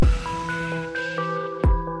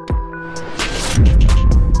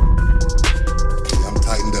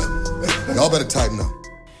better tighten up.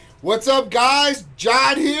 What's up, guys?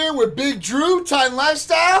 John here with Big Drew, Titan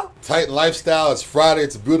Lifestyle. Titan Lifestyle. It's Friday.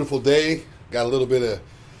 It's a beautiful day. Got a little bit of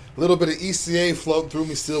ECA floating through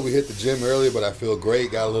me still. We hit the gym earlier, but I feel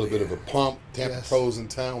great. Got a little bit of a pump. Tampa Pros in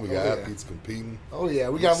town. We got athletes competing. Oh yeah,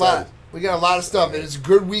 we got a lot. We got a lot of stuff, and it's a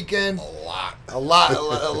good weekend. A lot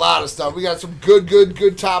of stuff. We got some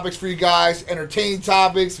good topics for you guys. Entertaining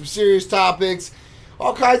topics, some serious topics,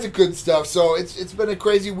 all kinds of good stuff. So it's been a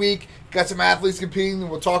crazy week. Got some athletes competing,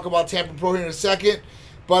 and we'll talk about Tampa Pro here in a second.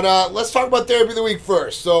 But let's talk about therapy of the week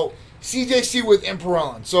first. So CJC with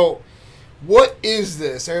Imparelin. So what is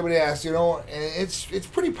this? Everybody asks, and it's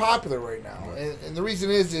pretty popular right now. And the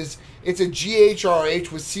reason is it's a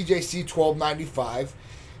GHRH with CJC 1295.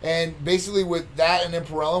 And basically with that and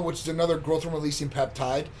Imparelin, which is another growth hormone releasing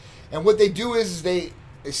peptide. And what they do is they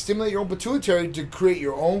stimulate your own pituitary to create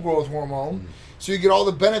your own growth hormone. So you get all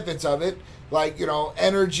the benefits of it, like,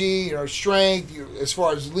 energy, strength, as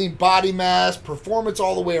far as lean body mass, performance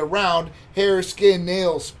all the way around, hair, skin,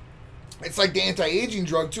 nails. It's like the anti-aging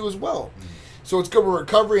drug too as well. So it's good for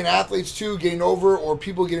recovery and athletes too, getting over, or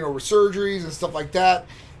people getting over surgeries and stuff like that.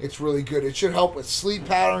 It's really good. It should help with sleep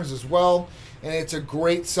patterns as well. And it's a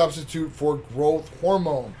great substitute for growth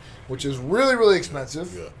hormone, which is really, really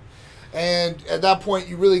expensive. Yeah. And at that point,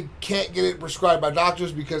 you really can't get it prescribed by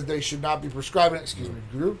doctors because they should not be prescribing it. Excuse me,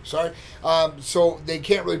 Drew. Sorry. So they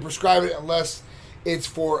can't really prescribe it unless it's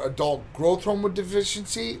for adult growth hormone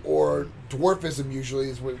deficiency or dwarfism. Usually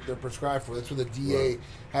is what they're prescribed for. That's what the DA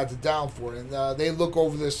has it down for, and they look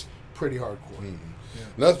over this pretty hardcore. Mm-hmm. Yeah.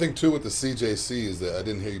 Another thing too with the CJC is that I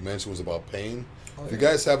didn't hear you mention was about pain. If you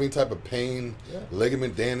guys have any type of pain,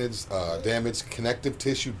 ligament damage, connective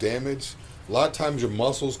tissue damage, a lot of times your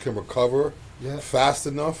muscles can recover fast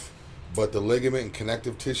enough, but the ligament and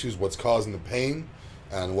connective tissue is what's causing the pain.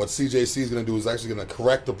 And what CJC is going to do is actually going to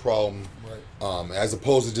correct the problem, as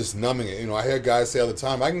opposed to just numbing it. I hear guys say all the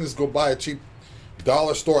time, I can just go buy a cheap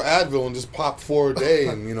dollar store Advil and just pop 4 a day,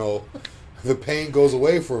 and the pain goes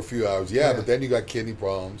away for a few hours. Yeah, but then you got kidney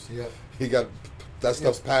problems. Yeah, you got that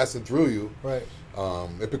stuff's passing through you. Right.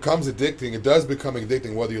 It becomes addicting. It does become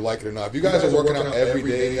addicting whether you like it or not. If you guys are working out every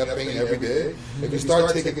day, you have pain every day, if you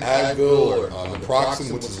start taking Advil or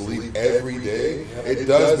naproxen, which is elite every day, it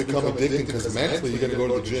does become addicting because mentally you're going to go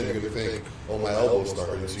to the gym, you're going to think, oh, my elbow's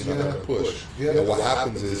starting, so you're not going to push. And what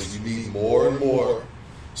happens is you need more and more,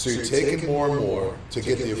 so you're taking more and more to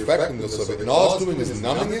get the effectiveness of it. And all it's doing is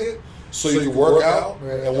numbing it, so you can work out,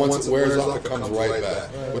 and once it wears off, it comes right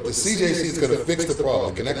back. With the CJC, it's going to fix the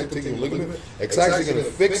problem. The connective tissue ligament, it's actually going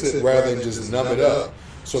to fix it rather than just numb it up.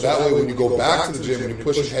 So that way, when you go back to the gym and you're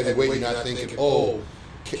pushing heavy weight, you're not thinking, am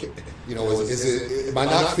I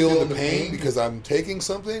not feeling the pain because I'm taking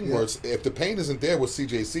something? Or if the pain isn't there with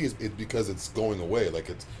CJC, it's because it's going away. Like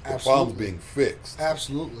the problem's being fixed.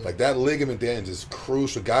 Absolutely. Like that ligament damage is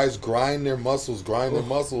crucial. Guys grind their muscles.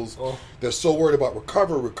 They're so worried about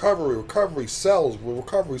recovery cells. But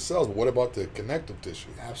what about the connective tissue?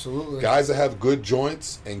 Absolutely. Guys that have good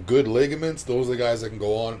joints and good ligaments, those are the guys that can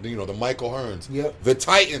go on. The Michael Hearns, the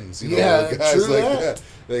Titans. Guys like that.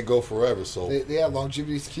 They go forever. So they have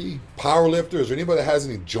longevity is key. Power lifters, or anybody that has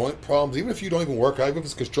any joint problems, even if you don't even work out, even if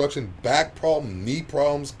it's construction, back problem, knee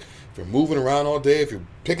problems, if you're moving around all day, if you're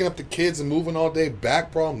picking up the kids and moving all day,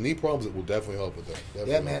 back problem, knee problems, it will definitely help with that.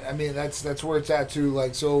 Definitely man. I mean, that's where it's at too.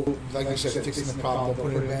 Like you said, fixing the problem,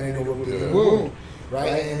 putting a band-aid over the wound, right?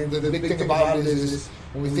 And the big thing about it is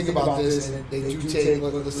when we think about this, and they do take,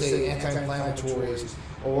 let's say, anti-inflammatories,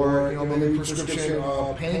 or maybe prescription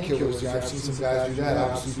painkillers. I've seen some guys do that.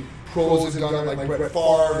 Obviously, pros have done it, like Brett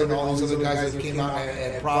Favre and all these other guys that came out and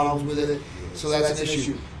had problems with it. So that's an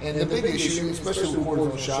issue. And the big issue, especially with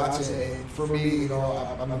cortisone shots, and for me,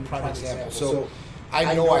 I'm a prime example. So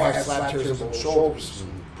I know I have slap tears in both shoulders,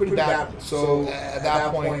 pretty bad. So at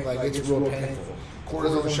that point, it's real painful.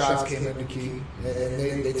 Cortisone shots came in the key,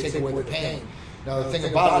 and they take away the pain. Now the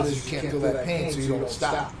thing about it is you can't feel that pain, so you don't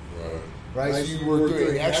stop. Right? So you were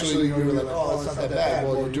doing, actually, you were like, oh, it's not that bad.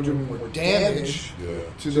 Well, you're doing more damage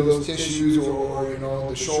to those tissues or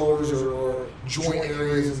the shoulders or joint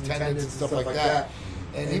areas and tendons and stuff like that.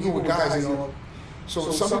 And even with guys, so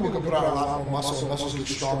some people can put on a lot more muscle, and muscles get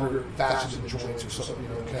stronger faster than joints or something,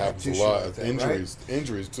 happens a lot.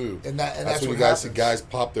 Injuries too. And that's when you guys see guys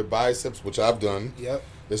pop their biceps, which I've done. Yep.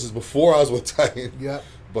 This is before I was with Titan. Yep.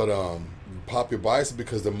 But pop your bicep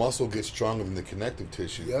because the muscle gets stronger than the connective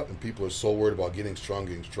tissue. Yep. And people are so worried about getting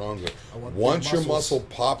stronger. Want Once your muscles. muscle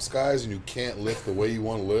pops, guys, and you can't lift the way you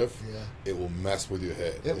want to lift, it will mess with your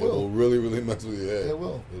head. It will really, really mess with your head. It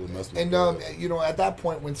will. It will mess with your head. And you know, at that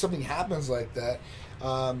point, when something happens like that,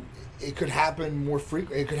 it could happen more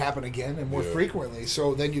frequently. It could happen again and more frequently.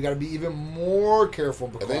 So then you got to be even more careful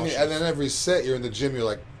and precautious. And then every set you're in the gym, you're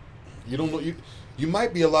like, you don't know you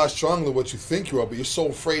might be a lot stronger than what you think you are, but you're so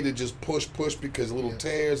afraid to just push because little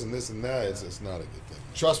tears and this and that. It's not a good thing.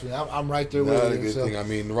 Trust me, I'm right there with you. Not a good thing. I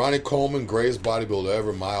mean, Ronnie Coleman, greatest bodybuilder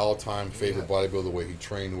ever, my all-time favorite bodybuilder, the way he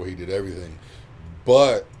trained, the way he did everything.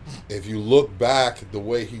 But if you look back at the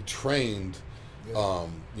way he trained,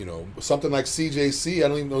 you know, something like CJC, I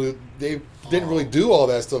don't even know, they didn't really do all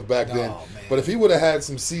that stuff back then. Man. But if he would have had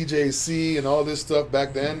some CJC and all this stuff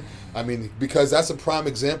back then, I mean, because that's a prime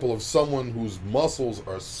example of someone whose muscles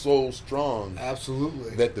are so strong.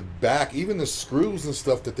 Absolutely. That the back, even the screws and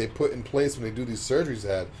stuff that they put in place when they do these surgeries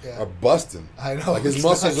are busting. I know. Like his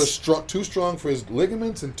muscles are too strong for his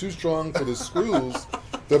ligaments and too strong for the screws.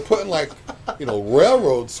 They're putting like, you know,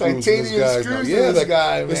 railroad screws in this guy's screws now. in this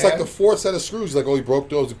guy, it's man. like the fourth set of screws. He's like, oh, he broke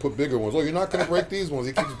those. He put bigger ones. Oh, you're not going to break these ones.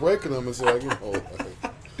 He keeps breaking them. It's like, you know.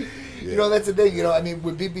 You know, that's the thing. You know, I mean,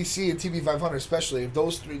 with BBC and TB500 especially, if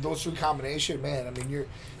those three combination, man, I mean, you're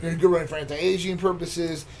in a good running for anti-aging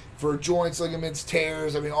purposes, for joints, ligaments,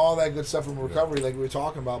 tears. I mean, all that good stuff from recovery, like we were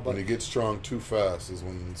talking about. But when it gets strong too fast is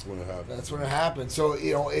when it happens. That's when it happens. So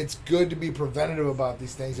you know, it's good to be preventative about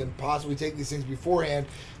these things and possibly take these things beforehand,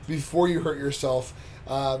 before you hurt yourself.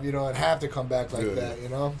 You know, and have to come back like that. You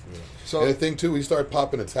know. Yeah. So and the thing too, you start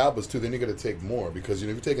popping the tablets too. Then you got to take more because you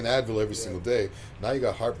know if you're taking Advil every single day, now you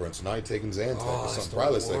got heartburn. So now you're taking Zantac or something,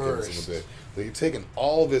 Prilosec every single day. So you're taking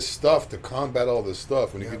all this stuff to combat all this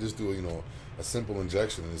stuff when you can just do a simple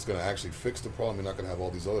injection and it's going to actually fix the problem. You're not going to have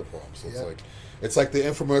all these other problems. So it's like the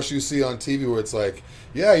infomercial you see on TV where it's like,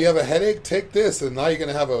 yeah, you have a headache, take this, and now you're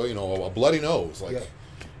going to have a bloody nose. Like.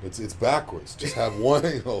 It's backwards. Just have one,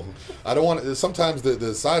 you know. I don't want to. Sometimes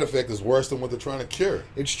the side effect is worse than what they're trying to cure.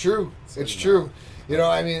 It's true. It's true. You know,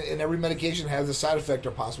 I mean, and every medication has a side effect or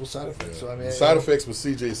possible side effect. So I mean, the side effects with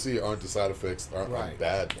CJC aren't the side effects aren't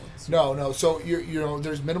bad ones. No. So you know,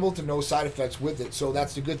 there's minimal to no side effects with it. So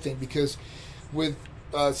that's the good thing because with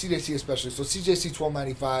CJC especially. So CJC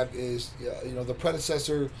 1295 is the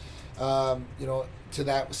predecessor. To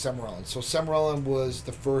that was Sermorelin. So Sermorelin was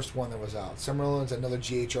the first one that was out. Sermorelin's another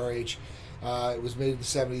GHRH. It was made in the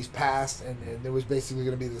 70s, passed, and it was basically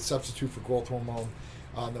going to be the substitute for growth hormone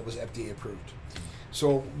that was FDA approved.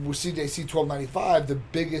 So with CJC 1295, the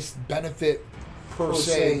biggest benefit per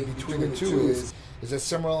se between the two is that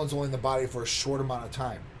Sermorelin's only in the body for a short amount of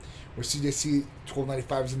time, where CJC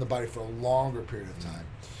 1295 is in the body for a longer period of time.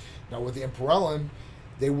 Now with the Impurelin,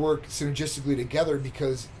 they work synergistically together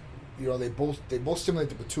because they both stimulate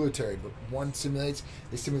the pituitary, but one they stimulate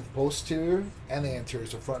the posterior and the anterior,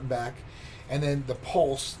 so front and back, and then the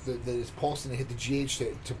pulse that is pulsing to hit the GH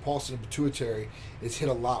to pulse in the pituitary is hit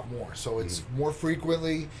a lot more. So it's more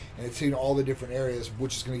frequently and it's hitting all the different areas,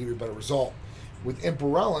 which is going to give you a better result. With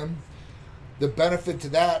Impurelin, the benefit to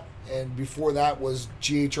that and before that was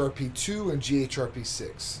GHRP2 and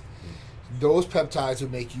GHRP6. Those peptides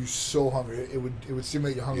would make you so hungry. It would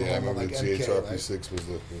stimulate your hunger hormone like MK. GHRP6 was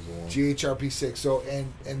the one. GHRP6. So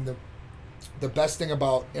and the best thing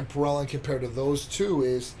about Impurelin compared to those two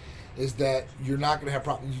is that you're not going to have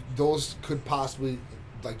problems. Those could possibly,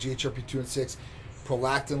 like GHRP2 and 6,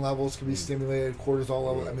 prolactin levels could be stimulated, cortisol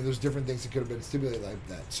level. I mean, there's different things that could have been stimulated like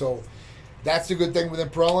that. So that's the good thing with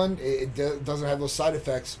Impurelin. It doesn't have those side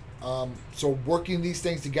effects. So working these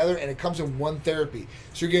things together, and it comes in one therapy.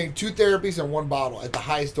 So you're getting 2 therapies in one bottle at the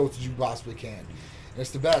highest dosage you possibly can. And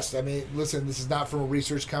it's the best. I mean, listen, this is not from a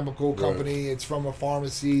research chemical company. It's from a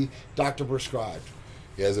pharmacy, doctor prescribed.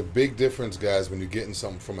 Yeah, there's a big difference, guys, when you're getting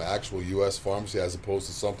something from an actual U.S. pharmacy as opposed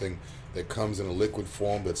to something that comes in a liquid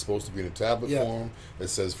form that's supposed to be in a tablet form that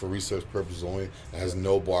says for research purposes only. It has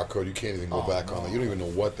no barcode. You can't even go back on it. You don't even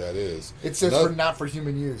know what that is. It says not for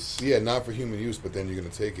human use. Yeah, not for human use, but then you're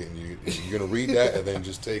going to take it and you're going to read that and then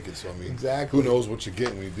just take it. So, I mean, exactly. Who knows what you're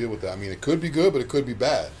getting when you deal with that. I mean, it could be good, but it could be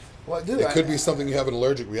bad. Well, dude, it could be something you have an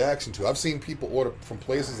allergic reaction to. I've seen people order from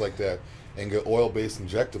places like that and get oil-based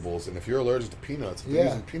injectables, and if you're allergic to peanuts, if you're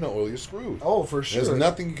using peanut oil, you're screwed. Oh, for sure. There's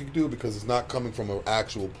nothing you can do because it's not coming from an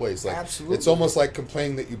actual place. Like, absolutely. It's almost like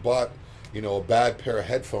complaining that you bought, a bad pair of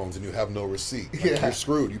headphones and you have no receipt. Like, you're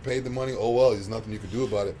screwed. You paid the money. Oh, well, there's nothing you can do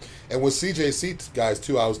about it. And with CJC, guys,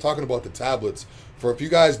 too, I was talking about the tablets. For if you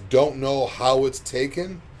guys don't know how it's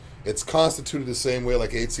taken, it's constituted the same way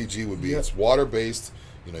like HCG would be. It's water-based.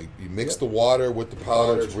 You mix the water with the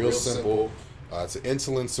powder. It's real simple. It's an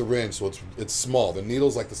insulin syringe, so it's small. The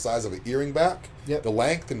needle's like the size of an earring back. Yep. The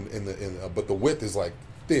length but the width is like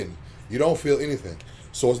thin. You don't feel anything.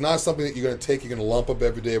 So it's not something that you're going to take, you're going to lump up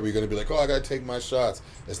every day where you're going to be like, oh, I got to take my shots.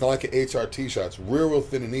 It's not like an HRT shot. It's real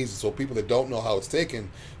thin and easy. So people that don't know how it's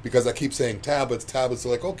taken, because I keep saying tablets, are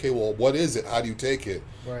like, okay, well, what is it? How do you take it?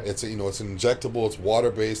 Right. It's an injectable. It's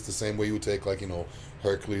water-based, the same way you would take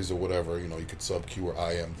Hercules or whatever. You could sub-Q or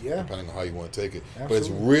IM, depending on how you want to take it. Absolutely. But it's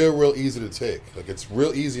real easy to take. Like, it's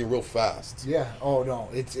real easy and real fast. Yeah. Oh, no.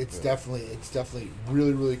 It's definitely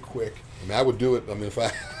really, really quick. I mean, I would do it. I mean, if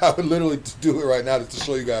I would literally do it right now just to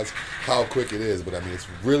show you guys how quick it is. But I mean, it's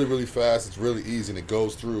really, really fast. It's really easy, and it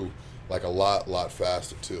goes through like a lot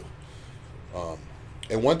faster too. And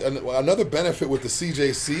another benefit with the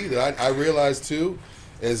CJC that I realized too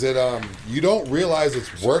is that you don't realize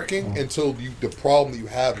it's working until the problem that you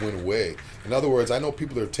have went away. In other words, I know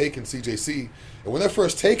people that are taking CJC, and when they're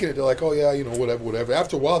first taking it, they're like, oh yeah, whatever.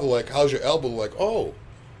 After a while, they're like, how's your elbow? They're like, oh.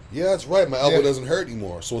 Yeah, that's right. My elbow doesn't hurt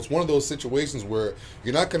anymore. So it's one of those situations where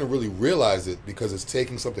you're not going to really realize it because it's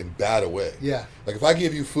taking something bad away. Yeah. Like if I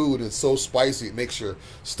give you food and it's so spicy it makes your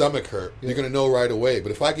stomach hurt, you're going to know right away.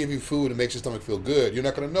 But if I give you food and it makes your stomach feel good, you're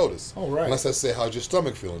not going to notice. Oh, right. Unless I say, how's your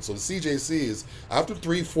stomach feeling? So the CJC is after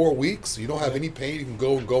 3-4 weeks, you don't have any pain. You can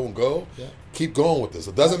go and go and go. Yeah. Keep going with this.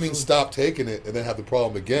 It doesn't mean stop taking it and then have the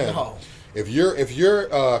problem again. No. If you're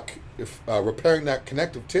repairing that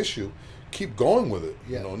connective tissue, keep going with it.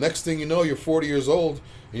 Yeah. Next thing you know, you're 40 years old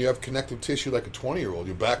and you have connective tissue like a 20-year-old.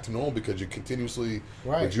 You're back to normal because you're continuously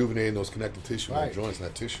rejuvenating those connective tissue and joints and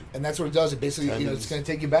that tissue. And that's what it does. It basically, it's going to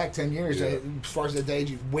take you back 10 years as far as the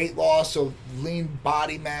age. Weight loss, so lean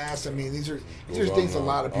body mass. I mean, these are things a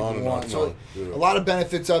lot of people want. So a lot of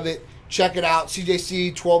benefits of it. Check it out.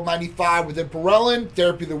 CJC $12.95 with Ipirellin,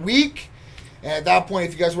 therapy of the week. And at that point,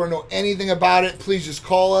 if you guys want to know anything about it, please just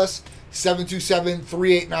call us.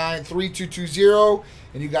 727-389-3220,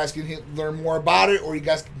 and you guys can learn more about it, or you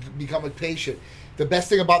guys can become a patient. The best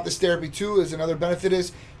thing about this therapy too is another benefit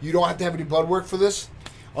is you don't have to have any blood work for this.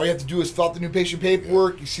 All you have to do is fill out the new patient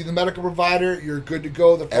paperwork. You see the medical provider. You're good to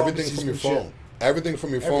go. Everything from your phone. Everything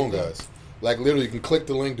from your phone, guys. Like literally, you can click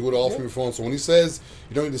the link, do it all from your phone. So when he says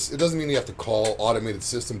you don't need to, it doesn't mean you have to call automated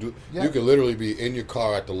system. You can literally be in your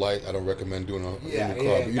car at the light. I don't recommend doing it in your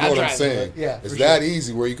car, but you know what I'm saying. It's that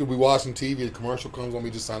easy where you could be watching TV, a commercial comes on, me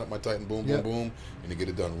just sign up my Titan, boom, boom, boom, and you get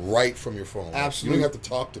it done right from your phone. Absolutely. You don't have to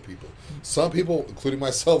talk to people. Some people, including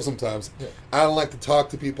myself, sometimes I don't like to talk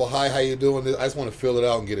to people. Hi, how you doing? I just want to fill it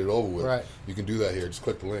out and get it over with. Right. You can do that here. Just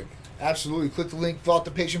click the link. Absolutely. Click the link, fill out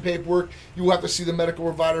the patient paperwork. You will have to see the medical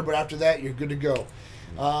provider, but after that, you're good to go.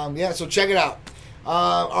 So check it out.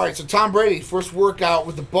 All right, so Tom Brady, first workout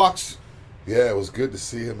with the Bucks. Yeah, it was good to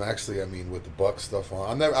see him. Actually, I mean, with the Bucks stuff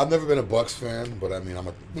on. I've never been a Bucks fan, but I mean, I'm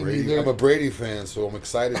a Brady fan, so I'm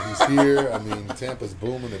excited he's here. I mean, Tampa's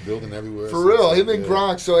booming, they're building everywhere. For real, him and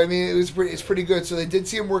Gronk. So I mean, it's pretty good. So they did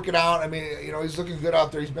see him working out. I mean, he's looking good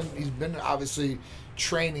out there. He's been obviously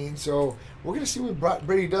training. So we're gonna see what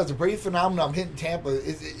Brady does. The Brady phenomenon hitting Tampa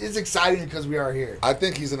is exciting because we are here. I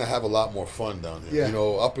think he's gonna have a lot more fun down here. Yeah.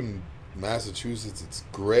 Up in Massachusetts, it's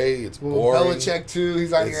gray, it's boring. Belichick too,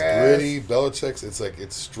 he's on your ass. It's gritty. Belichick's,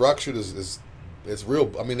 it's structured, it's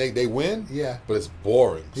real. I mean, they win, but it's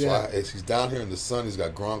boring. So he's down here in the sun. He's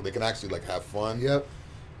got Gronk. They can actually like have fun. Yep.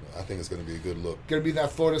 I think it's going to be a good look. Going to be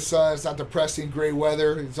that Florida sun. It's not depressing gray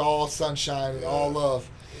weather. It's all sunshine, all love.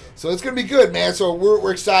 So it's going to be good, man. So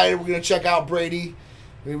we're excited. We're going to check out Brady.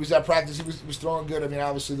 He was at practice. He was throwing good. I mean,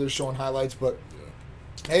 obviously they're showing highlights, but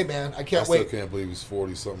hey, man, I can't wait. I still can't believe he's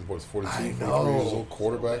 40-something, 42, I 43 know. years old,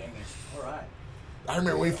 quarterback. All right. I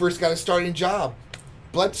remember when he first got his starting job.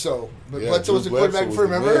 Bledsoe. But Yeah, Bledsoe was the Drew quarterback Bledsoe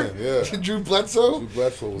before, was the remember? man, yeah. Drew Bledsoe? Drew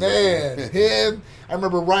Bledsoe was Man, that him. I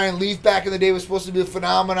remember Ryan Leaf back in the day was supposed to be a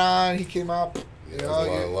phenomenon. He came out. Yeah,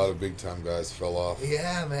 a lot of big-time guys fell off.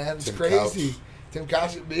 Yeah, man. It's Tim Crazy. Couch. Tim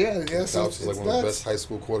Couch. Yeah. Tim So Couch was like one of the best high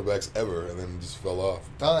school quarterbacks ever, and then just fell off.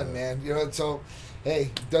 Done, man. So,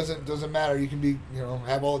 hey, doesn't matter. You can be,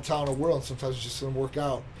 have all the talent in the world. Sometimes it just doesn't work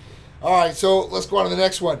out. All right, so let's go on to the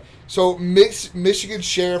next one. So, Michigan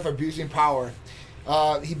sheriff abusing power.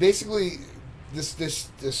 He basically,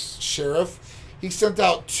 this sheriff, he sent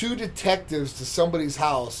out 2 detectives to somebody's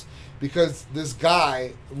house because this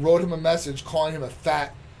guy wrote him a message calling him a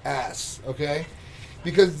fat ass, okay?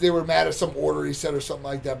 Because they were mad at some order he said or something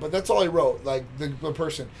like that. But that's all he wrote, like the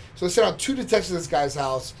person. So they sent out 2 detectives to this guy's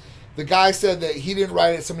house. The guy said that he didn't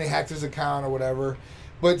write it, somebody hacked his account or whatever.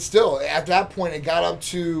 But still, at that point, it got up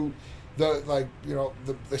to the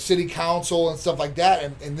city council and stuff like that,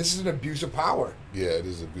 and this is an abuse of power. Yeah, it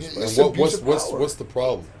is abuse. It's And abuse of power. what's the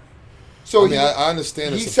problem? So I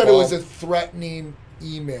understand. He it's said a it was a problem. threatening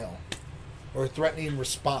email or a threatening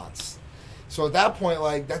response. So at that point,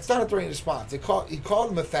 like, that's not a threatening response. He called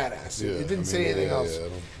him a fat ass. It didn't say anything else. Yeah,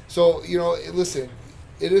 so listen,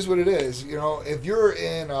 it is what it is. If you're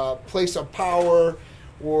in a place of power,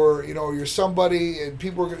 or you're somebody, and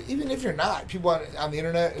people are gonna, even if you're not, people on the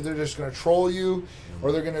internet, they're just gonna troll you,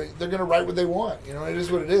 or they're gonna write what they want. It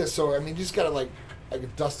is what it is. So I mean, you just gotta like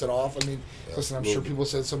dust it off. I mean, listen, I'm sure people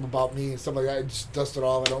said something about me and stuff like that. I just dust it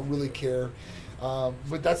off. I don't really care.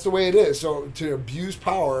 But that's the way it is. So to abuse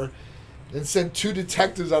power and send 2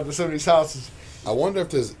 detectives out to somebody's house. I wonder if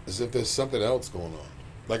there's something else going on.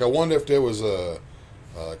 Like, I wonder if there was a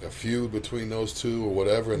feud between those two or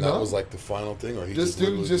whatever, and that was like the final thing, or he this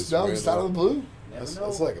dude just out of the blue.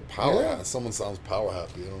 That's like a power. Yeah. Someone sounds power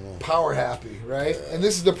happy. I don't know. Power happy, right? Yeah. And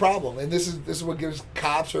this is the problem, and this is what gives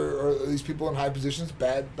cops or these people in high positions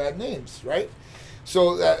bad names, right?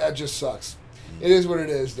 So that just sucks. It is what it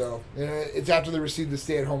is, though. It's after they received the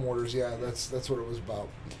stay-at-home orders. Yeah, that's what it was about.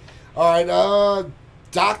 All right,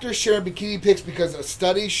 doctors sharing bikini pics because a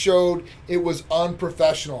study showed it was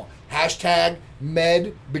unprofessional.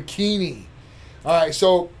 #MedBikini. All right,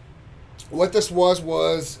 so what this was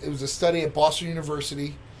it was a study at Boston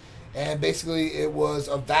University, and basically it was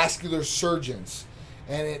of vascular surgeons,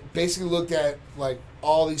 and it basically looked at like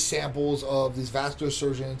all these samples of these vascular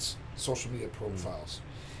surgeons' social media profiles,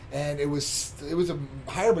 and it was a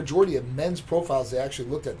higher majority of men's profiles they actually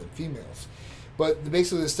looked at than females, but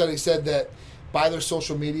basically the study said that by their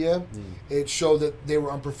social media, it showed that they were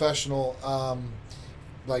unprofessional.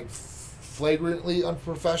 Like flagrantly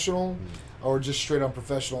unprofessional or just straight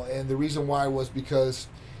unprofessional. And the reason why was because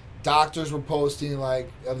doctors were posting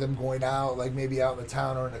like of them going out, like maybe out in the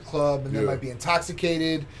town or in a club, and they might be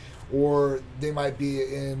intoxicated, or they might be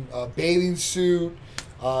in a bathing suit,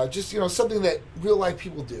 just something that real life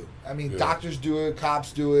people do. I mean, doctors do it,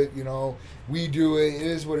 cops do it, we do it. It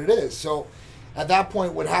is what it is. So at that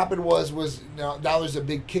point, what happened was now there's a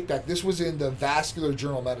big kickback. This was in the Vascular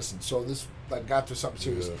Journal of Medicine, so this got to something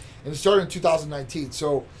serious, and it started in 2019.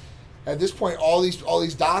 So at this point, all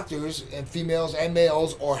these doctors and females and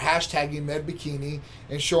males are hashtagging #MedBikini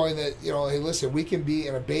and showing that hey, listen, we can be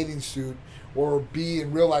in a bathing suit or be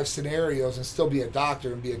in real life scenarios and still be a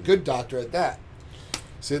doctor and be a good doctor at that.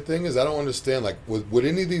 See, the thing is, I don't understand. Like, would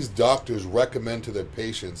any of these doctors recommend to their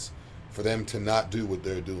patients for them to not do what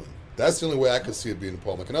they're doing? That's the only way I could see it being a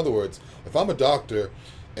problem. Like, in other words, if I'm a doctor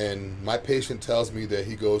and my patient tells me that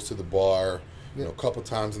he goes to the bar, a couple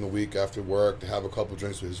times in the week after work to have a couple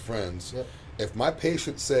drinks with his friends, if my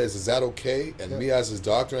patient says, is that okay? And me as his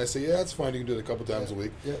doctor, and I say, yeah, that's fine, you can do it a couple times a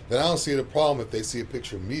week, then I don't see the problem if they see a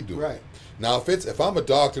picture of me doing it. Now, if I'm a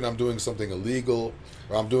doctor and I'm doing something illegal,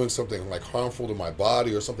 or I'm doing something like harmful to my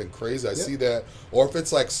body or something crazy, I see that. Or if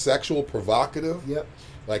it's like sexual provocative,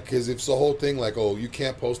 like, because it's the whole thing, like, oh, you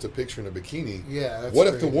can't post a picture in a bikini. Yeah, that's what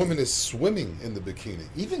crazy. If the woman is swimming in the bikini?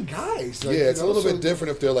 Even guys. Like, it's a little bit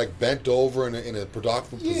different if they're, like, bent over in a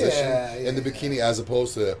productive position in the bikini, as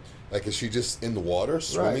opposed to, like, is she just in the water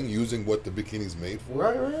swimming using what the bikini's made for?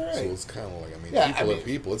 Right. So it's kind of like, people are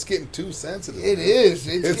people. It's getting too sensitive. It is.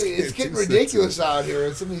 It's getting ridiculous out here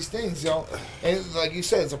in some of these things, And like you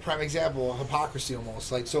said, it's a prime example of hypocrisy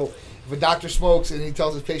almost. Like, so if a doctor smokes and he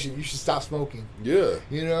tells his patient, you should stop smoking. Yeah.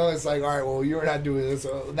 It's like, all right, well, you're not doing this.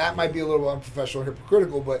 That might be a little unprofessional,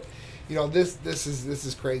 hypocritical, but, this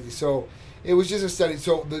is crazy. So it was just a study.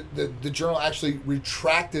 So the journal actually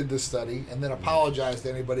retracted the study and then apologized to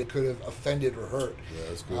anybody it could have offended or hurt.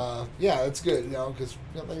 Yeah, that's good. It's good, because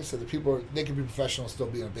like I said, the people they can be professional and still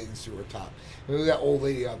be in a bathing suit or top. Look at that old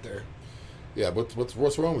lady out there. Yeah, but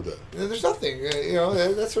what's wrong with that? There's nothing.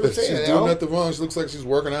 That's what I'm saying. She's doing nothing wrong. She looks like she's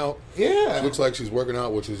working out. Yeah. She looks like she's working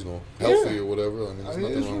out, which is healthy or whatever. I mean, there's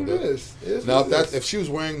nothing wrong with that. It is now, if she was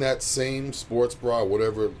wearing that same sports bra or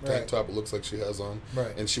whatever tank top it looks like she has on,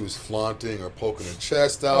 and she was flaunting or poking her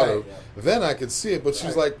chest out, then I could see it. But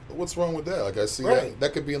she's like, what's wrong with that? Like, I see that.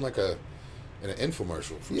 That could be in like in an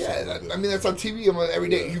infomercial. For I mean, that's on TV every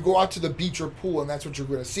day. You go out to the beach or pool, and that's what you're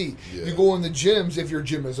going to see. Yeah. You go in the gyms if your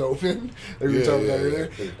gym is open. Like we were talking about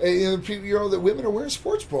earlier. And the women are wearing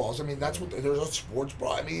sports bras. I mean, that's what there's a sports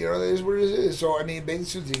bra. I mean, that is what it is. So I mean, bathing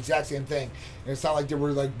suits the exact same thing. And it's not like they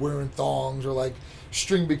were like wearing thongs or like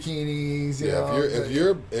string bikinis.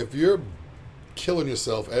 If you're killing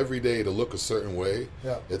yourself every day to look a certain way,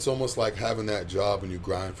 it's almost like having that job and you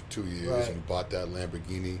grind for 2 years and you bought that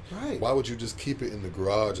Lamborghini. Why would you just keep it in the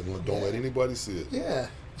garage and don't let anybody see it? Yeah.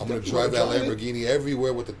 I'm going to drive that Lamborghini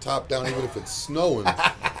everywhere with the top down, even if it's snowing.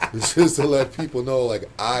 It's just to let people know, like,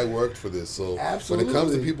 I worked for this. So Absolutely. when it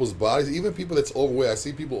comes to people's bodies, even people that's overweight, I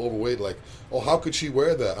see people overweight, like, oh, how could she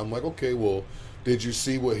wear that? I'm like, okay, well, did you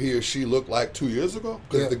see what he or she looked like 2 years ago?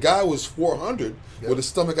 Because the guy was 400 with his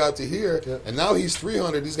stomach out to here, and now he's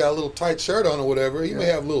 300. He's got a little tight shirt on or whatever. He may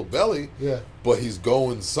have a little belly, but he's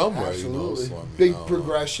going somewhere. Absolutely. You know? So, I mean, big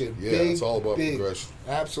progression. Yeah, big, it's all about big. progression.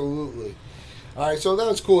 Absolutely. All right, so that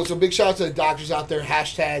was cool. So big shout out to the doctors out there.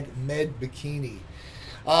 Hashtag MedBikini.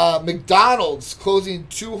 McDonald's closing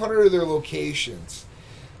 200 of their locations.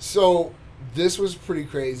 So this was pretty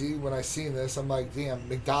crazy. When I seen this, I'm like, damn,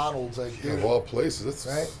 McDonald's. Like, of all places,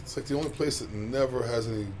 right? It's like the only place that never has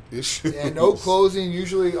any issues. Yeah, no closing.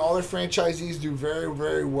 Usually all their franchisees do very,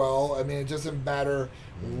 very well. I mean, it doesn't matter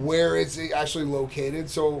where it's actually located.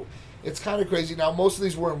 So it's kind of crazy. Now, most of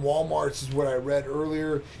these were in Walmarts, is what I read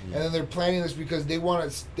earlier, and then they're planning this because they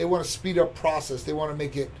want to speed up process. They want to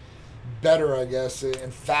make it better, I guess,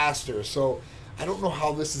 and faster. So I don't know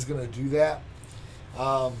how this is going to do that.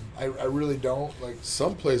 I really don't. Like,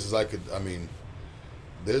 some places I mean,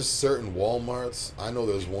 there's certain Walmarts. I know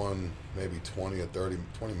there's one maybe 20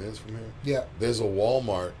 minutes from here. Yeah. There's a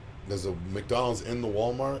Walmart. There's a McDonald's in the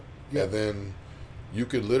Walmart, and then you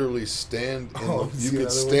could literally stand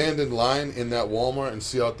in line in that Walmart and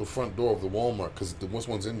see out the front door of the Walmart, because once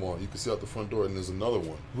one's in Walmart, you can see out the front door, and there's another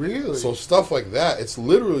one. Really? So stuff like that, it's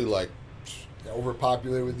literally like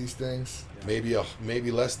overpopulated with these things.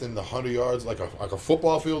 Maybe less than 100 yards, like a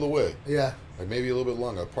football field away. Yeah. Like maybe a little bit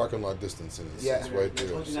longer, parking lot distance, and it's right there.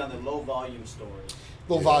 They're closing down the low volume stores.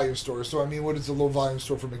 Low volume store. So I mean, what is a low volume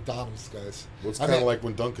store for McDonald's, guys? Well, it's kind of like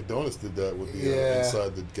when Dunkin' Donuts did that with the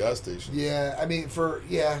inside the gas station. Yeah, I mean,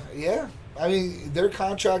 I mean, their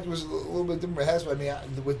contract was a little bit different. I mean,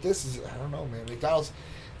 with this I don't know, man. McDonald's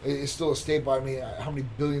is still a staple. I mean, how many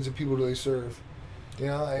billions of people do they serve? You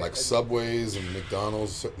know, like Subways and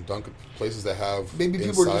McDonald's, Dunkin', places that have maybe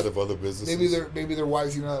people inside of other businesses. Maybe they're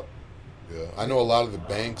wising up. Yeah, I know a lot of the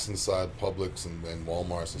banks inside Publix and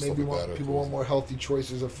Walmarts and stuff like that. People want more healthy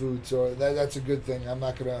choices of food, so that's a good thing. I'm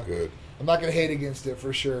not gonna hate against it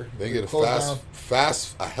for sure. They get a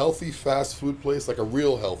healthy fast food place, like a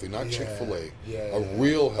real healthy, not Chick-fil-A. A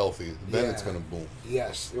real healthy. Then it's gonna boom.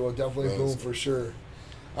 Yes, it will definitely boom for sure.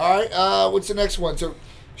 All right, what's the next one? So,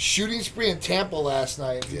 shooting spree in Tampa last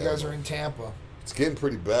night. If you guys are in Tampa, it's getting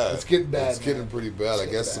pretty bad. It's getting bad. I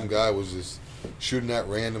guess some guy was just shooting at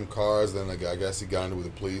random cars. Then I guess he got into with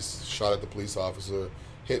the police, shot at the police officer,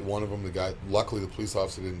 hit one of them. The guy, luckily, the police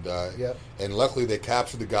officer didn't die. Yep. And luckily, they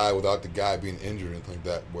captured the guy without the guy being injured or anything like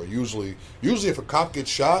that. Where usually if a cop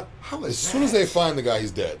gets shot, soon as they find the guy,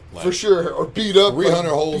 he's dead. Like, for sure, or beat up. 300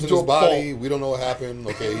 holes in his body. We don't know what happened.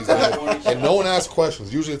 Okay, he's dead. And no one asks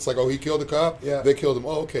questions. Usually, it's like, oh, he killed the cop. Yeah. They killed him.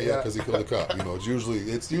 Oh, okay, because he killed the cop. You know, it's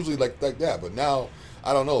usually like that. But now,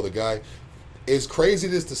 I don't know. The guy, as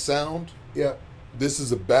crazy as to sound. Yeah. This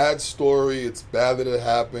is a bad story. It's bad that it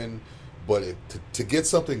happened, but to get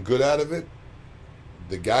something good out of it,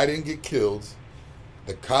 the guy didn't get killed,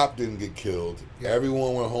 the cop didn't get killed. Yeah.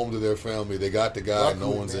 Everyone went home to their family. They got the guy. Luckily, no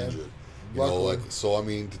one's injured. You know, so I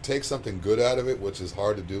mean, to take something good out of it, which is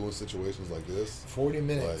hard to do in situations like this. 40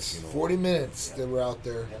 minutes. 40 minutes they were out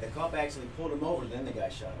there. Yeah, the cop actually pulled him over, then the guy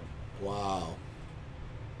shot him. Wow.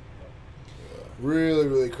 Really,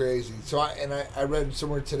 really crazy. So I read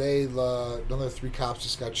somewhere today another 3 cops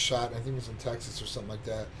just got shot. I think it was in Texas or something like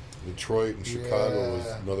that. Detroit and Chicago was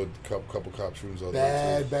another couple cop shootings out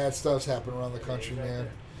there. Bad stuff's happening around the country, man.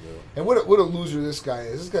 Yeah. And what a loser this guy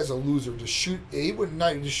is. This guy's a loser. To shoot, he would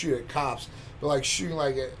not even just shoot at cops, but like shooting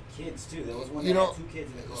like at kids too. There was one that had 2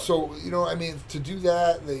 kids in the car. So I mean, to do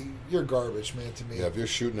that, you're garbage, man. To me. Yeah, if you're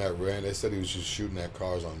shooting at they said he was just shooting at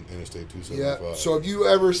cars on Interstate 275. Yeah. So if you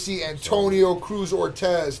ever see Antonio Cruz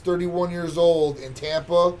Ortez, 31 years old in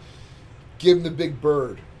Tampa, give him the big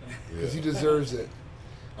bird because he deserves it.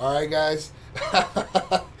 All right, guys.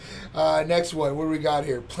 Next one. What do we got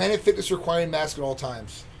here? Planet Fitness requiring mask at all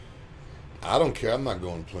times. I don't care. I'm not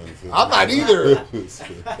going to Planet Fitness. I'm not either.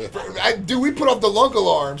 Dude, we put off the lunk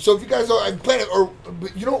alarm. So if you guys are at Planet,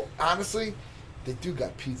 honestly, they do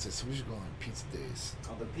got pizza, so we should go on pizza days.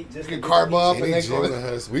 Just get carb up and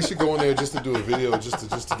we should go in there just to do a video, just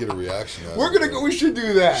to get a reaction. We're gonna go. We should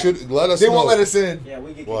do that. Let us. They won't let us in. Yeah,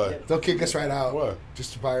 we get. What? They'll kick us right out. What?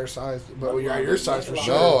 Just to buy our size, but you're your size for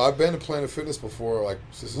sure. No, I've been to Planet Fitness before. Like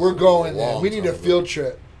we're going there. We need a field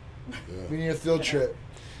trip. Yeah. We need a field trip.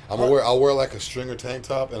 I'll wear like a stringer tank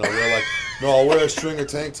top, and I'll wear a stringer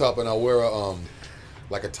tank top, and I'll wear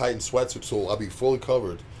like a Titan sweatsuit, so I'll be fully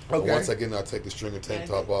covered. But once I get in, I'll take the string and tank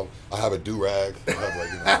top off. I have a do-rag. I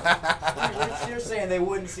have like, You're saying they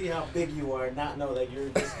wouldn't see how big you are and not know that you're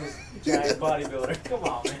just this giant bodybuilder. Come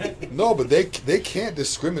on, man. No, but they can't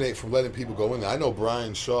discriminate from letting people go in there. I know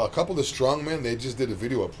Brian Shaw, a couple of the strongmen, they just did a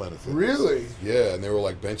video at Planet Fitness. Really? Yeah, and they were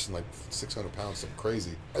like benching like 600 pounds, something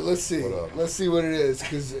crazy. Let's see. Let's see what it is,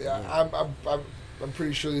 because I'm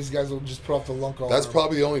pretty sure these guys will just put off the lunk on. That's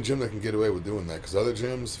probably the only gym that can get away with doing that, because other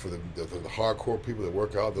gyms, for the hardcore people that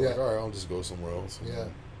work out, they're like, all right, I'll just go somewhere else. Yeah.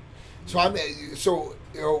 So this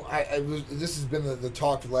has been the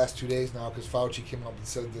talk for the last 2 days now, because Fauci came up and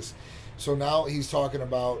said this. So now he's talking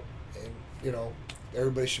about,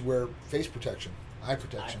 everybody should wear face protection, eye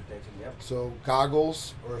protection. Yep. So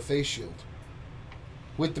goggles or a face shield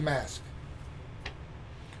with the mask.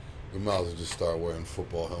 We might as well just start wearing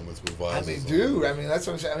football helmets with visors. I mean, dude, that's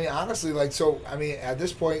what I'm saying. I mean, honestly, at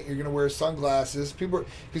this point, you're going to wear sunglasses. Because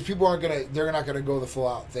people aren't going to, they're not going to go the full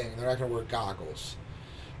out thing. They're not going to wear goggles.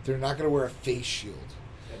 They're not going to wear a face shield.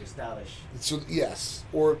 Gotta be stylish. So, yes.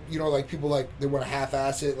 Or, people they want to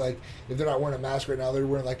half-ass it. Like, if they're not wearing a mask right now, they're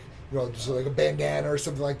wearing, just like a bandana or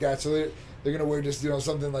something like that. So they're going to wear just,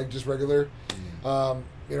 something like just regular,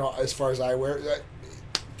 as far as eyewear.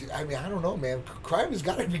 I mean, I don't know, man. Crime has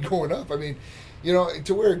got to be going up. I mean,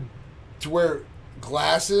 to wear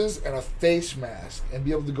glasses and a face mask and be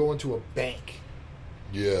able to go into a bank.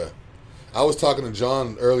 Yeah. I was talking to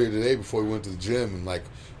John earlier today before we went to the gym, and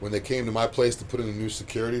when they came to my place to put in a new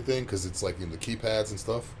security thing, because it's the keypads and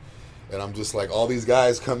stuff, and I'm just like, all these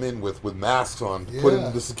guys come in with masks on to put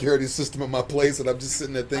in the security system at my place, and I'm just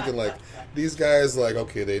sitting there thinking, these guys,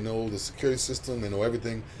 okay, they know the security system, they know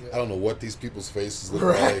everything. I don't know what these people's faces look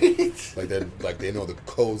like. They know the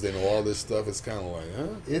codes, they know all this stuff. It's kind of like, huh?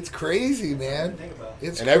 It's crazy, man.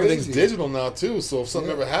 It's crazy. Everything's digital now, too, so if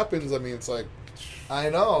something ever happens, I mean, it's like... I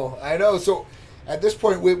know. So... At this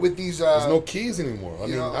point, with these... there's no keys anymore. I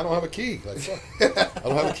mean, I don't have a key. I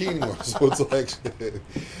don't have a key anymore. So it's like...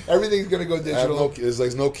 Everything's going to go digital.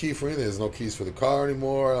 There's no key for anything. There's no keys for the car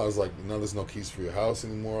anymore. I was like, no, there's no keys for your house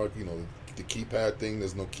anymore. The keypad thing,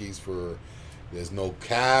 there's no keys for... There's no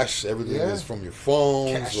cash. Everything is from your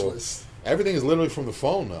phone. Cashless. So everything is literally from the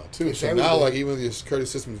phone now, too. It's so everything. now, even your security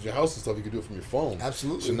systems in your house and stuff, you can do it from your phone.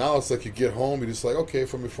 Absolutely. So now it's like you get home, you're just like, okay,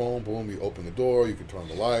 from your phone, boom, you open the door, you can turn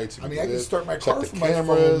the lights. I can start my car from my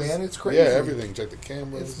phone, man. It's crazy. Yeah, everything. Check the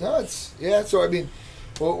cameras. It's nuts. Yeah, so,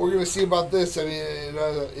 what we're going to see about this, it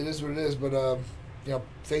is what it is, but,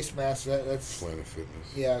 face mask, that's... Planet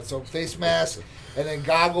Fitness. Yeah, so face mask, and then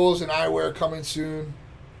goggles and eyewear coming soon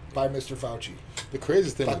by Mr. Fauci. The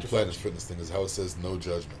craziest thing with the Planet Fitness thing is how it says no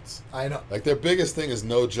judgments. I know. Their biggest thing is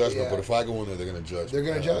no judgment, but if I go in there, they're going to judge. They're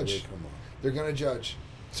going to judge. Come on. They're going to judge.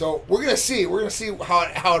 So we're going to see. We're going to see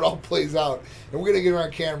how it all plays out. And we're going to get it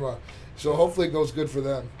on camera. So hopefully it goes good for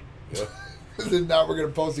them. Yeah. Then now we're going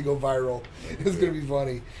to post and go viral. It's going to be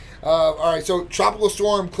funny. All right, so tropical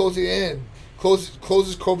storm closing in. Closes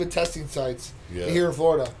COVID testing sites here in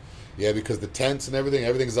Florida. Yeah, because the tents and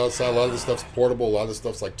everything's outside. A lot of the stuff's portable. A lot of the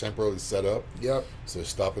stuff's temporarily set up. Yep. So they're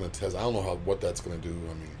stopping the test. I don't know what that's going to do.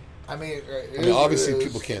 I mean, obviously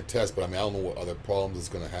people can't test, but I don't know what other problems it's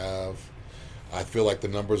going to have. I feel like the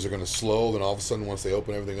numbers are going to slow. Then all of a sudden, once they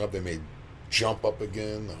open everything up, they may jump up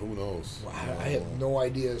again. Who knows? Wow, I have no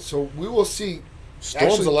idea. So we will see.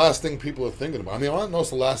 Storm's the last thing people are thinking about. I know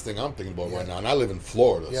it's the last thing I'm thinking about right now, and I live in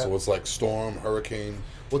Florida, so it's like storm, hurricane.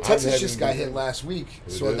 Well, Texas just got hit last week,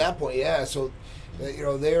 so at that point, so they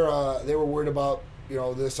were worried about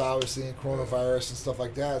this obviously and coronavirus and stuff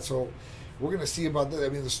like that. So we're gonna see about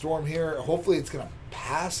that. The storm here. Hopefully, it's gonna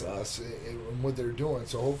pass us in what they're doing.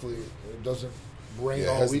 So hopefully, it doesn't rain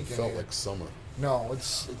all weekend. It felt like summer. No,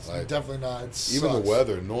 it's definitely not. It even sucks. the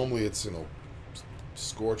weather. Normally, it's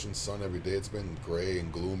scorching sun every day. It's been gray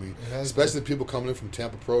and gloomy, especially people coming in from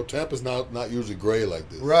Tampa Pro. Tampa's not usually gray like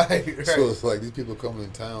this, right? So it's like these people coming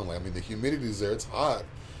in town. The humidity's there. It's hot,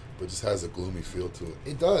 but it just has a gloomy feel to it.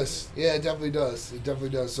 It does. Yeah, it definitely does. It definitely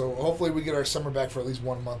does. So hopefully we get our summer back for at least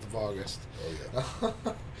 1 month of August. Oh yeah.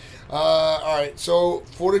 All right. So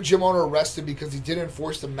Florida gym owner arrested because he didn't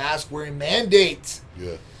enforce the mask wearing mandate.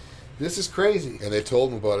 Yeah. This is crazy. And they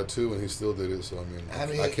told him about it too, and he still did it. So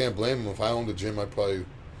I can't blame him. If I owned a gym, I'd probably.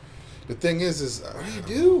 The thing is what do you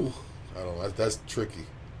do? I don't know. That's tricky.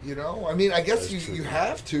 I guess you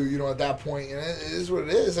have to. At that point, and it is what it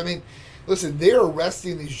is. Listen, they're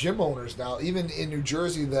arresting these gym owners now. Even in New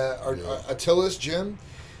Jersey, Attila's gym,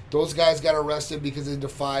 Those guys got arrested because they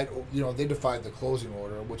defied the closing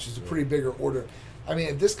order, which is a pretty bigger order. I mean,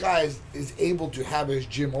 if this guy is able to have his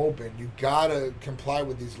gym open, you gotta comply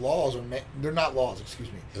with these laws, or they're not laws,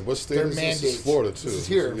 excuse me. And what state they're is mandates. This? Is Florida too. This is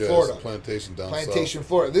here in Florida. Florida. It's Plantation down Plantation, south.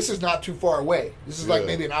 Florida. This is not too far away. This is like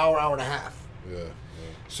maybe an hour and a half. Yeah.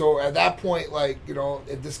 So at that point, like,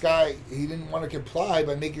 if this guy, he didn't want to comply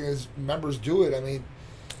by making his members do it, I mean,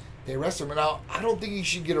 they arrested him. Now, I don't think he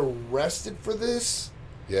should get arrested for this.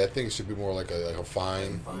 Yeah, I think it should be more like a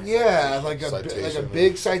fine. Yeah, like a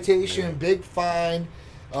big citation, big fine.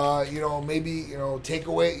 Maybe take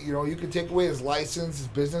away. You can take away his license, his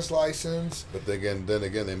business license. But then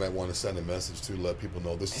again, they might want to send a message to let people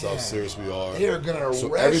know this is how serious we are. They're gonna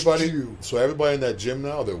arrest you. So everybody in that gym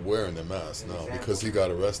now, they're wearing their masks now because he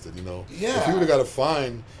got arrested. Yeah. If he would have got a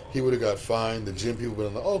fine, he would have got fined. The gym people would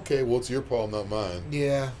have been like, okay, well, it's your problem, not mine.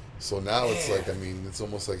 Yeah. So now it's like, I mean, it's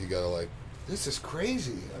almost like you gotta like. This is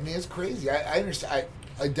crazy. I mean, it's crazy. I understand.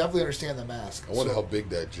 I definitely understand the mask. I wonder how big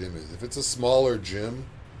that gym is. If it's a smaller gym,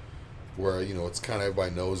 where it's kind of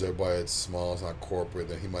everybody knows everybody, it's small, it's not corporate,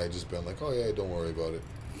 then he might have just been like, oh yeah, don't worry about it.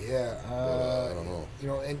 Yeah. But, I don't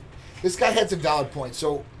know. And this guy had some valid points.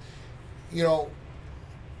 So,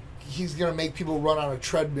 he's gonna make people run on a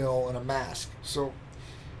treadmill in a mask. So,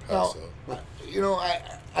 now,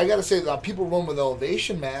 I gotta say that people run with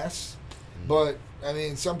elevation masks, but I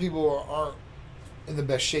mean, some people aren't in the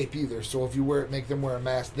best shape either. So if you make them wear a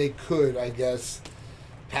mask, they could, I guess,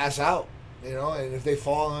 pass out. And if they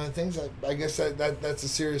fall on things, I guess that's a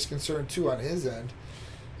serious concern too on his end.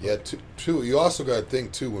 Yeah, too. You also got to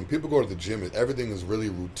think too. When people go to the gym, everything is really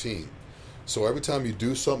routine. So every time you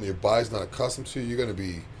do something your body's not accustomed to, you're gonna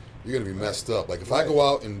be messed up. Like if I go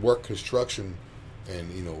out and work construction,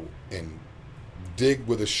 and dig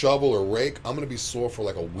with a shovel or rake, I'm going to be sore for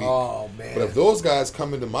like a week. Oh, man. But if those guys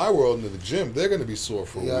come into my world, into the gym, they're going to be sore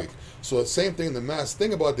for a week. So it's the same thing in the mask.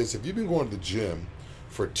 Think about this. If you've been going to the gym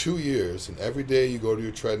for 2 years and every day you go to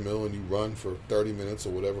your treadmill and you run for 30 minutes or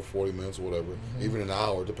whatever, 40 minutes or whatever, even an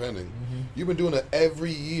hour, depending, you've been doing it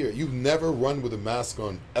every year. You've never run with a mask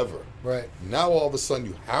on ever. Right. Now all of a sudden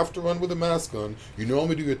you have to run with a mask on. You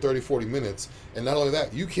normally do your 30, 40 minutes. And not only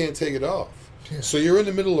that, you can't take it off. So you're in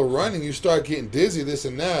the middle of running, you start getting dizzy, this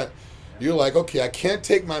and that. You're like, okay, I can't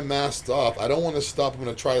take my mask off. I don't want to stop. I'm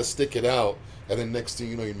going to try to stick it out. And then next thing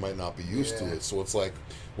you know, you might not be used to it. So it's like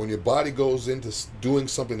when your body goes into doing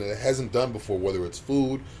something that it hasn't done before, whether it's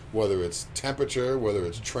food, whether it's temperature, whether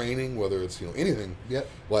it's training, whether it's anything. Yep.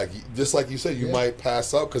 Like just like you said, you might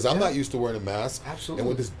pass out because I'm not used to wearing a mask. Absolutely. And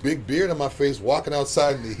with this big beard on my face, walking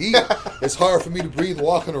outside in the heat, it's hard for me to breathe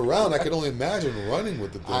walking around. I can only imagine running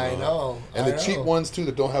with the thing I on. know. And the cheap ones too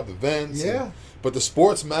that don't have the vents. Yeah. But the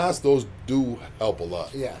sports masks, those do help a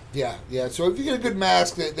lot. Yeah. So if you get a good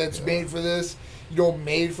mask that's made for this,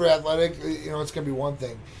 made for athletic, it's going to be one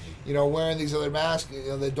thing. Wearing these other masks,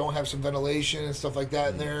 that don't have some ventilation and stuff like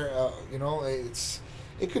that in there,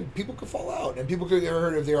 people could fall out, and people could get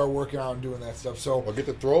hurt if they are working out and doing that stuff. So, or get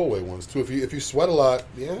the throwaway ones too. If you sweat a lot,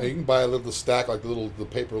 you can buy a little stack like the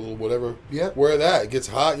paper, little whatever. Yeah. Wear that. It gets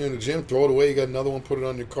hot. You're in the gym. Throw it away. You got another one. Put it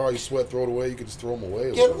on your car. You sweat. Throw it away. You can just throw them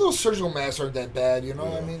away. Yeah, little surgical masks aren't that bad.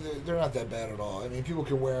 I mean, they're not that bad at all. I mean, people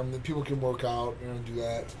can wear them. People can work out. Do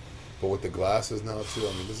that. But with the glasses now too,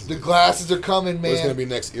 I mean, the glasses are coming, man. What's going to be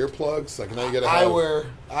next? Earplugs? Like now you got to have.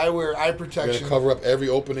 I wear eye protection. You're going to cover up every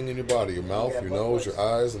opening in your body, your mouth, your nose, your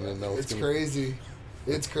eyes, and then now it's crazy.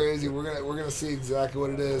 It's crazy. We're gonna see exactly what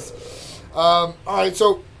it is. All right,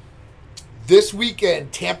 so this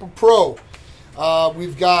weekend, Tampa Pro.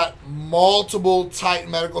 We've got multiple Titan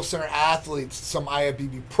Medical Center athletes, some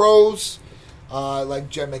IFBB pros, like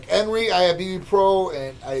Jen McHenry, IFBB pro,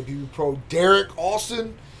 and IFBB pro Derek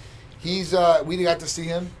Austin. He's we got to see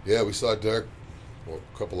him. Yeah, we saw Derek a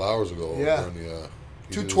couple hours ago. Yeah. On the,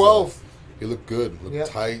 212. He looked good.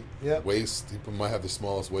 Looked tight. Yep. Waist. He might have the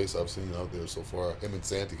smallest waist I've seen out there so far. Him and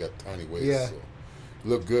Santi got tiny waists. Yeah. So. He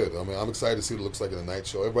looked good. I mean, I'm excited to see what it looks like in the night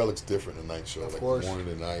show. Everybody looks different in the night show. Of like course. morning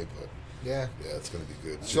and night. But yeah, it's going to be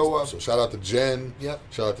good. So shout out to Jen. Yep.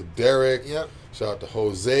 Shout out to Derek. Yep. Shout out to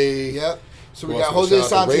Jose. Yep. So we got Jose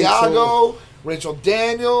Santiago, Rachel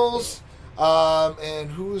Daniels. And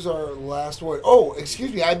who's our last one? Oh,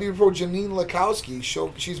 excuse me, IFBB pro Janine Lakowski.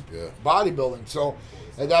 She's bodybuilding. So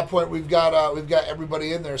at that point, we've got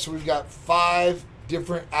everybody in there. So we've got 5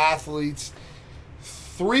 different athletes,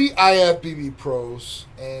 3 IFBB pros,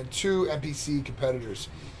 and 2 NPC competitors.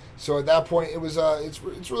 So at that point, it was it's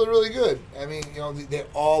really, really good. I mean, they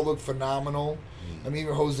all look phenomenal. I mean,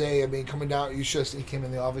 even Jose. I mean, coming down, he came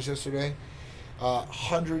in the office yesterday,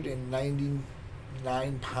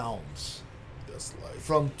 199 pounds. That's life.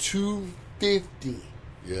 From 250.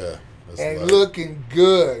 Yeah. And looking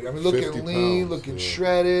good. I mean, looking 50 lean, pounds, looking yeah.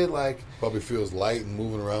 shredded. Like, Probably feels light and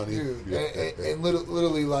moving around. dude, Yeah. and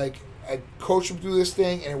literally, like, I coached him through this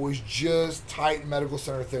thing, and it was just Titan Medical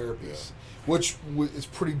Center therapies, which is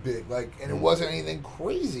pretty big. Like, and it wasn't anything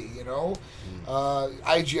crazy, you know.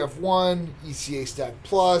 IGF-1, ECA Stack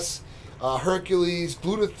Plus, Hercules,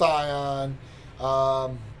 glutathione.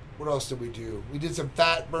 What else did we do? We did some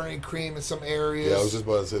fat burning cream in some areas. Yeah, I was just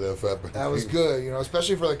about to say that fat burning cream. That was good, you know,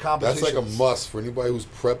 especially for the competition. That's like a must for anybody who's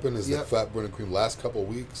prepping. Is the fat burning cream last couple of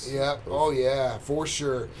weeks? Yeah. Oh yeah, for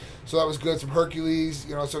sure. So that was good. Some Hercules,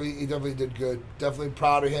 you know. So he definitely did good. Definitely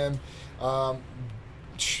proud of him.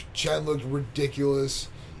 Jen looked ridiculous.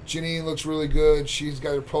 Janine looks really good. She's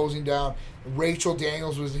got her posing down. Rachel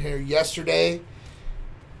Daniels was in here yesterday.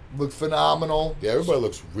 Looked phenomenal. Yeah, everybody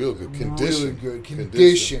looks real good. Conditioned. Really good.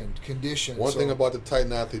 Conditioned. One thing about the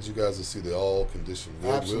Titan athletes, you guys will see, they're all conditioned.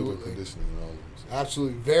 Real good conditioning and all of them. So.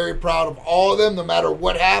 Absolutely. Very proud of all of them, no matter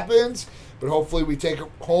what happens. But hopefully we take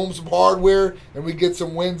home some hardware and we get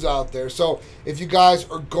some wins out there. So if you guys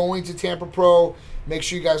are going to Tampa Pro, make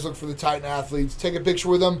sure you guys look for the Titan athletes. Take a picture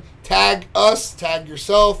with them. Tag us. Tag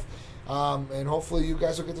yourself. And hopefully you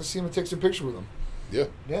guys will get to see them and take some picture with them. Yeah.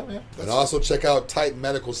 Yeah, man. And also check out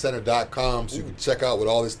TitanMedicalCenter.com so you can check out what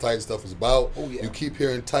all this Titan stuff is about. Oh, yeah. You keep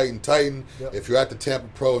hearing Titan. Yep. If you're at the Tampa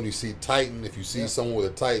Pro and you see Titan, if you see someone with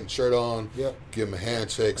a Titan shirt on, give them a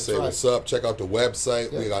handshake, say what's up. Check out the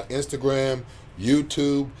website. We got Instagram,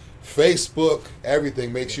 YouTube, Facebook,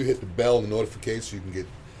 everything. Make sure you hit the bell and the notification so you can get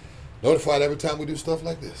notified every time we do stuff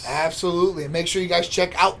like this. Absolutely. And make sure you guys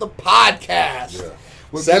check out the podcast. Yeah.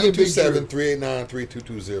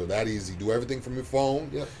 727-389-3220. That easy. Do everything from your phone.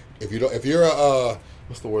 Yep. If you're a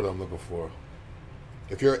what's the word I'm looking for?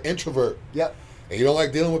 If you're an introvert. Yep. And you don't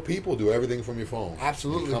like dealing with people, do everything from your phone.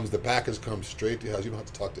 Absolutely. The package comes straight to your house. You don't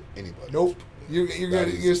have to talk to anybody. Nope. You're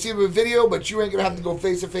gonna see them in video, but you ain't gonna have to go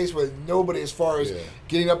face to face with nobody as far as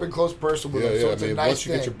getting up in close person with them. So it's a nice once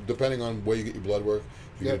you thing. get depending on where you get your blood work,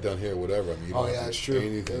 if you get it done here or whatever. I mean, you don't have to that's true.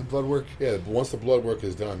 Anything. Blood work. Yeah, but once the blood work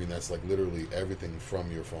is done, I mean that's like literally everything from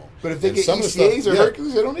your phone. But if they get ECAs or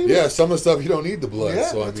Hercules, they don't need it. Yeah, some of the stuff you don't need the blood. Yeah,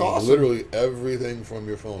 so that's I mean, awesome. literally everything from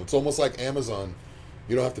your phone. It's almost like Amazon.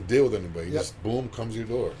 You don't have to deal with anybody. You just boom, comes to your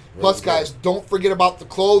door. Plus, guys, don't forget about the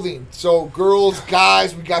clothing. So, girls,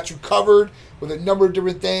 guys, we got you covered with a number of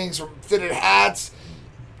different things from fitted hats,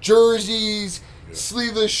 jerseys,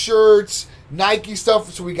 sleeveless shirts, Nike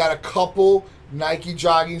stuff. So we got a couple Nike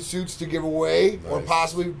jogging suits to give away or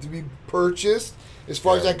possibly to be purchased. As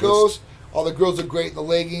far as that goes, all the girls are great. The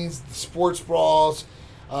leggings, the sports bras.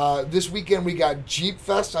 This weekend we got Jeep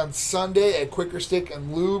Fest on Sunday at Quicker Stick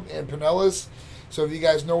and Lube and Pinellas. So if you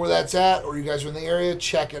guys know where that's at or you guys are in the area,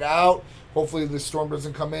 check it out. Hopefully the storm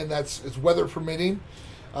doesn't come in. It's weather permitting.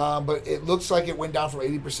 But it looks like it went down from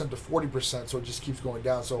 80% to 40%, so it just keeps going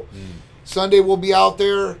down. So Sunday we'll be out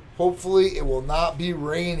there. Hopefully it will not be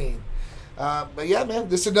raining. But yeah, man,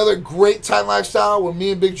 this is another great Titan Lifestyle with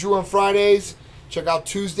me and Big Drew on Fridays. Check out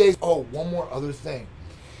Tuesdays. Oh, one more other thing.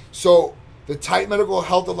 So the Titan Medical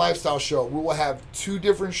Health and Lifestyle Show, we will have 2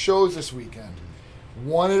 different shows this weekend.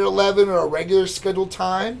 One at 11 at a regular scheduled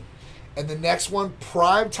time, and the next one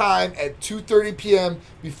prime time at 2:30 p.m.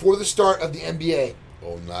 before the start of the NBA.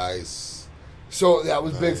 Oh, nice. So that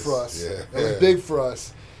was big for us. Yeah. That was big for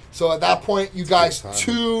us. So at that point, you guys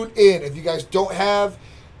tune in. If you guys don't have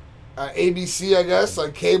ABC, I guess,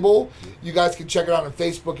 like cable, you guys can check it out on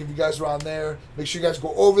Facebook if you guys are on there. Make sure you guys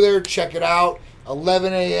go over there, check it out.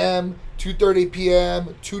 11 a.m., 2:30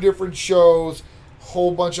 p.m., 2 different shows.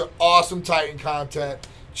 Whole bunch of awesome Titan content.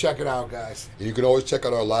 Check it out, guys. And you can always check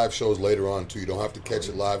out our live shows later on, too. You don't have to catch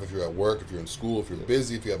it live if you're at work, if you're in school, if you're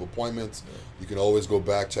busy, if you have appointments. You can always go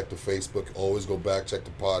back, check the Facebook, always go back, check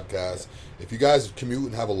the podcast. If you guys commute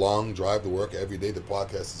and have a long drive to work every day, the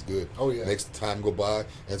podcast is good. Oh, yeah. It makes the time go by. And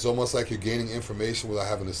it's almost like you're gaining information without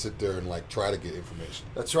having to sit there and, try to get information.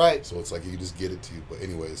 That's right. So it's like you just get it to you. But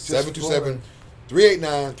anyways,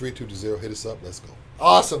 727-389-3220. Hit us up. Let's go.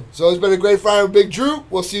 Awesome. So it's been a great Friday with Big Drew.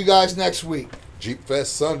 We'll see you guys next week. Jeep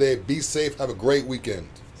Fest Sunday. Be safe. Have a great weekend.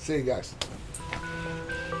 See you guys.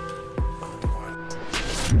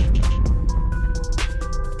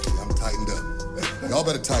 I'm tightened up. Y'all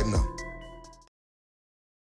better tighten up.